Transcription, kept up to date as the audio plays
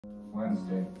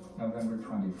Wednesday, November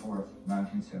 24th,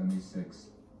 1976.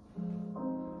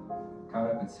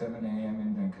 Got up at 7 a.m.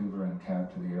 in Vancouver and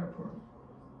cab to the airport.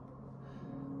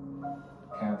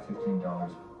 Cab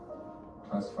 $15,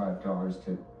 plus $5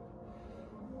 tip.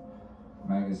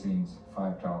 Magazines,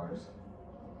 $5.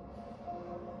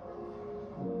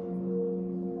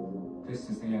 This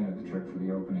is the end of the trip for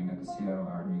the opening at the Seattle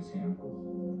Art Museum.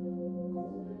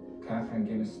 Catherine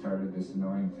Guinness started this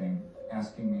annoying thing,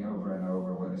 asking me over and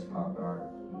over what is pop art.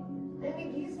 I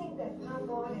mean, do you think that pop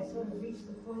art has sort of reached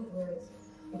the point where it's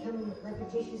becoming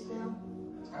repetitious now?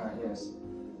 Yes.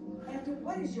 Andrew,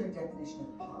 what is your definition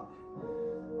of pop?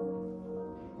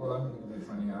 Well, I'm going to be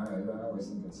funny. I always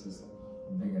think it's just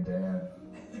being a dad.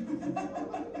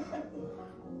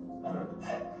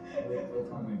 They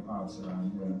call me pops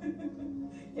around here.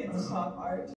 It's pop art.